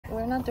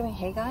not doing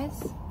hey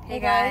guys? Hey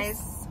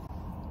guys.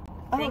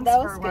 Oh, Thanks that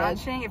was for good.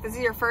 watching. If this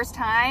is your first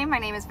time, my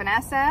name is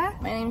Vanessa.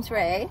 My name's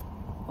Ray.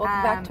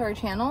 Welcome back to our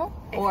channel.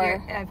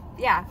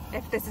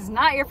 If this is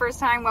not your first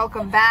time,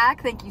 welcome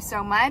back. Thank you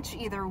so much.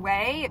 Either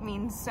way, it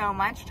means so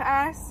much to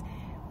us.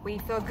 We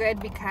feel good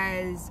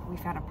because we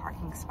found a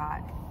parking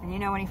spot. And you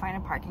know when you find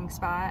a parking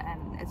spot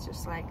and it's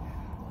just like,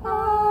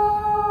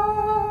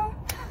 oh.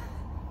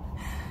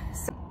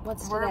 So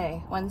what's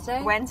today?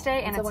 Wednesday?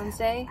 Wednesday, and it's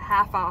Wednesday.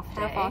 Half off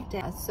day. Half off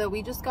day. So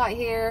we just got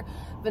here.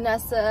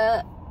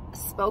 Vanessa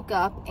spoke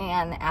up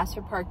and asked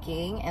for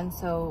parking, and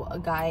so a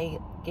guy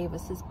gave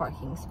us his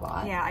parking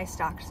spot. Yeah, I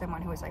stalked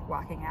someone who was like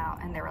walking out,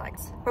 and they were like,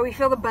 but we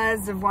feel the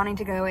buzz of wanting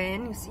to go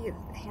in. You see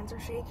the hands are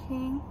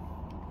shaking.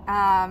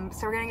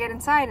 So we're gonna get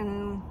inside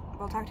and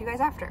we'll talk to you guys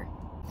after.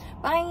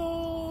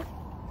 Bye.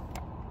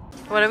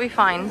 What do we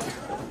find?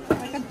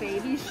 Like a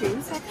baby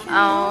shoe section.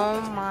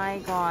 Oh my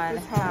god.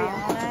 With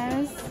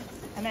Hobbianas.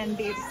 And then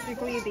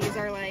basically these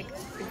are like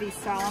the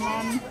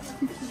Solomon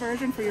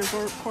version for your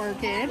poor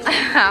kid.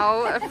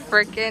 How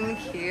freaking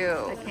cute.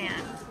 I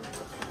can't.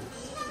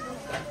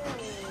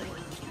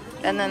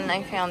 And then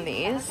I found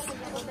these.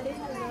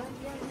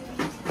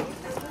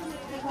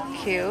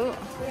 Cute.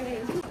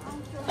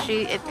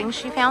 I think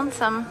she found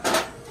some.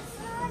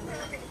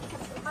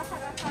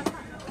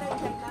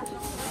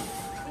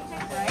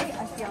 Right?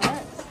 I feel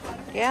it.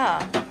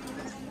 Yeah.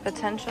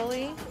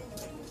 Potentially.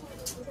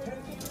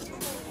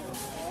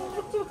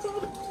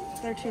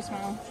 They're too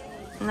small.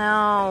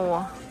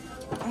 No.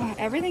 Oh,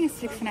 everything is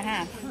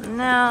 6.5.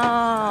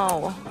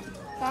 No.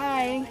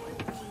 Bye.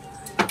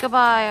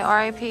 Goodbye,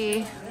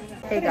 R.I.P. Hey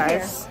Put it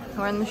guys,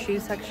 we're in the shoe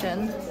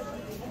section.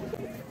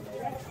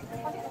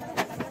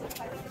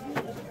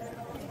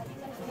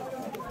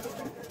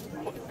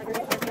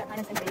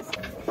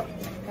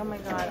 Oh my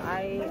god,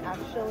 I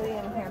actually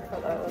am here for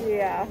those.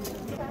 Yeah.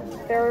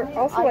 They're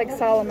also like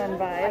Solomon I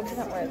vibes.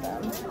 couldn't wear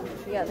them.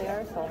 Yeah, they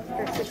are Solomon.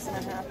 They're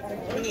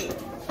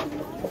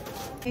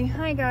 6.5. Hey,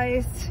 hi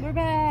guys. We're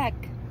back.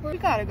 We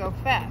gotta go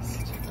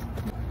fast.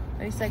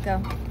 Ready, set,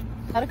 go.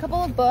 Got a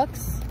couple of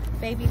books.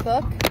 Baby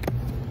book.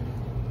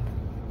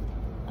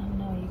 Oh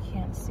no, you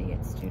can't see.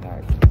 It's too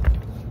dark.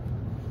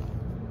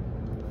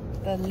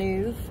 The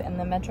Louvre and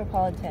the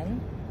Metropolitan.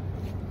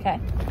 Okay.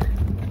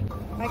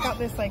 I got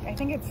this, like, I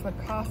think it's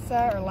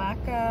Lacasa or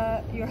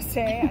Laca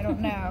USA, I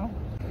don't know.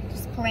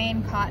 Just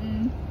plain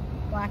cotton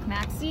black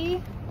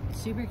maxi.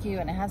 Super cute,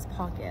 and it has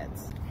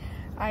pockets.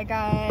 I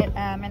got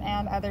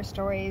and Other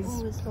Stories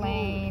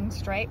plain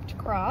striped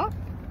crop.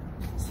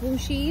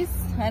 Swooshies.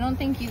 I don't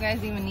think you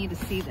guys even need to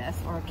see this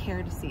or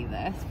care to see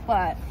this,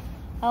 but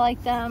I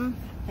like them.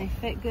 They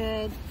fit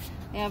good.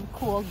 They have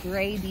cool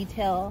gray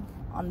detail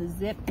on the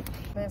zip.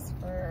 This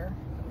for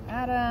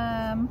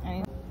Adam.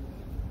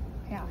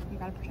 Yeah, you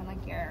gotta pretend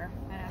like you're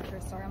an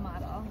actress or a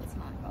model. It's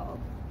not gold.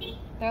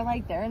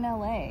 They're in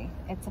LA.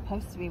 It's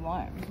supposed to be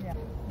warm. Yeah.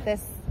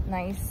 This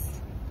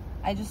nice,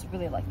 I just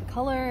really like the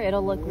color.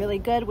 It'll look really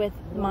good with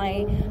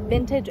my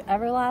vintage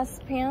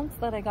Everlast pants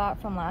that I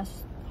got from last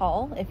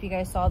haul, if you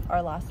guys saw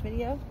our last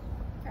video.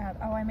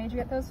 Oh, I made you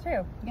get those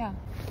too. Yeah.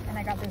 And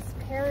I got this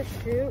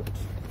parachute.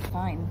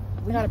 Fine.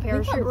 We got a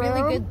parachute we got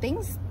really robe. good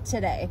things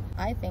today.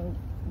 I think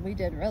we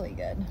did really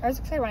good. I was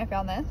excited when I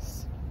found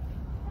this.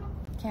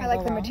 Can't I like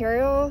go the wrong.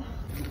 material.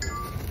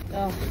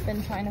 Oh,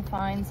 been trying to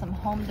find some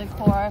home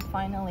decor.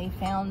 Finally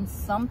found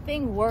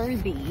something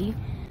worthy.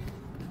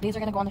 These are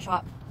gonna go on the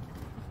shop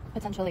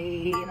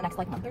potentially in the next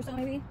like month or so,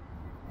 maybe.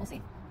 We'll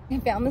see. I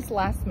found this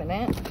last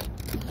minute.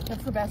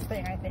 That's the best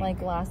thing, I think. Like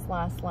last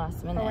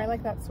minute. Oh, I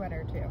like that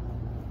sweater too.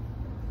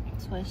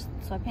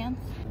 Sweatpants.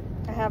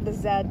 I have the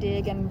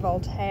Zadig and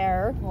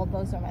Voltaire. Well,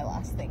 those are my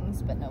last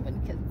things, but nobody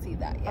can see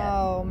that yet.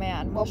 Oh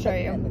man, we'll show put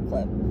it you. in the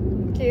clip.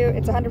 Cute.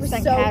 It's 100%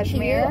 So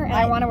cashmere, cute. and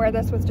I want to wear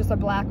this with just a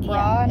black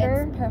bra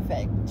under. It's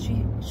perfect.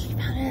 She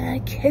found it in a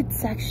kids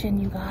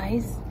section, you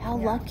guys. How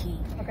lucky.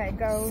 Okay,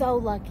 go. So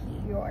lucky.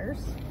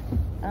 Yours.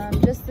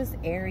 Just this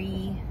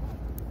airy.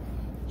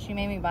 She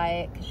made me buy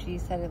it because she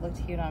said it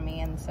looked cute on me,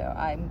 and so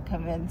I'm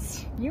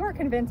convinced. You were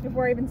convinced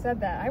before I even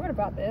said that. I would have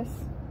bought this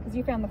because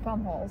you found the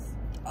thumb holes.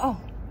 Oh,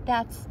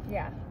 that's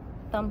Yeah.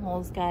 thumb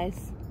holes,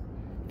 guys.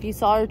 If you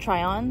saw her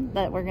try on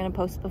that we're gonna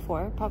post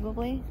before,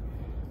 probably.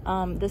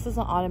 This is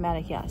an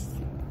automatic yes.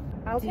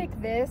 I'll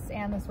take this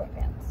and the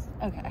sweatpants,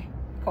 Okay,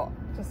 cool.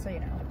 just so you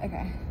know.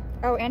 Okay.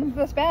 Oh, and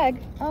this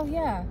bag. Oh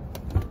yeah.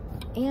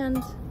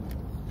 And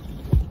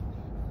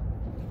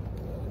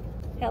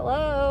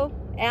hello.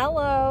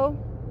 How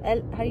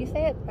do you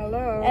say it?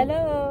 Hello.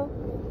 Hello.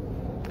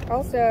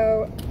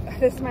 Also,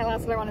 this is my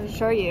last that I wanted to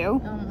show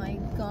you. Oh my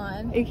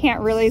god. You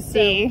can't really So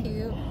see,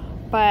 cute.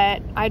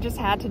 but I just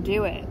had to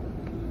do it.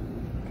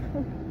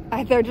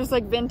 They're just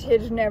like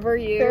vintage, never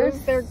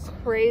used. They're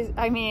crazy.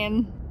 I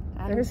mean,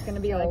 Adam's gonna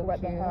be like,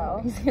 what the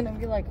hell? He's gonna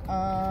be like,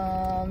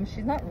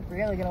 she's not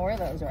really gonna wear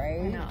those,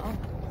 right? I know.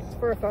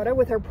 For a photo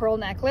with her pearl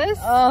necklace.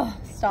 Oh,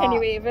 stop. Can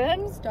you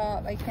even?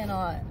 Stop, I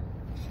cannot.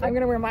 I'm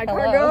gonna wear my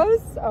Hello?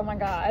 cargos. Oh my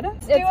god.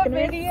 Let's do a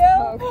video.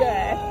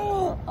 Okay.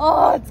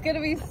 Oh, it's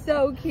gonna be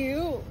so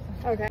cute.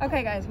 Okay.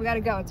 Okay, guys, we gotta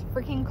go. It's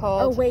freaking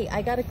cold. Oh wait,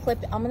 I gotta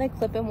clip. I'm gonna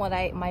clip in what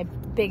my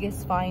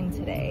biggest find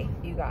today,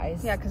 you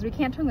guys. Yeah, because we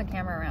can't turn the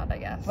camera around, I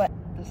guess. But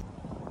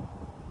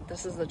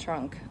this is the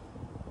trunk.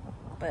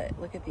 But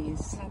look at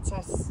these. That's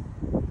us.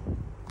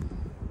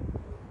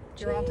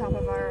 You're on top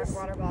of our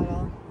water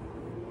bottle.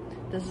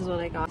 This is what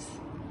I got.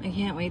 I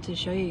can't wait to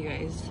show you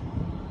guys.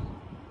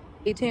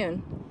 Stay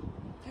tuned.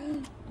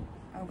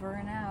 Over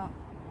and out.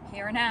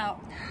 Here and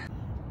out.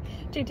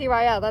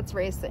 GTYL, that's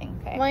racing.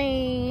 Okay.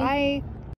 Bye. Bye.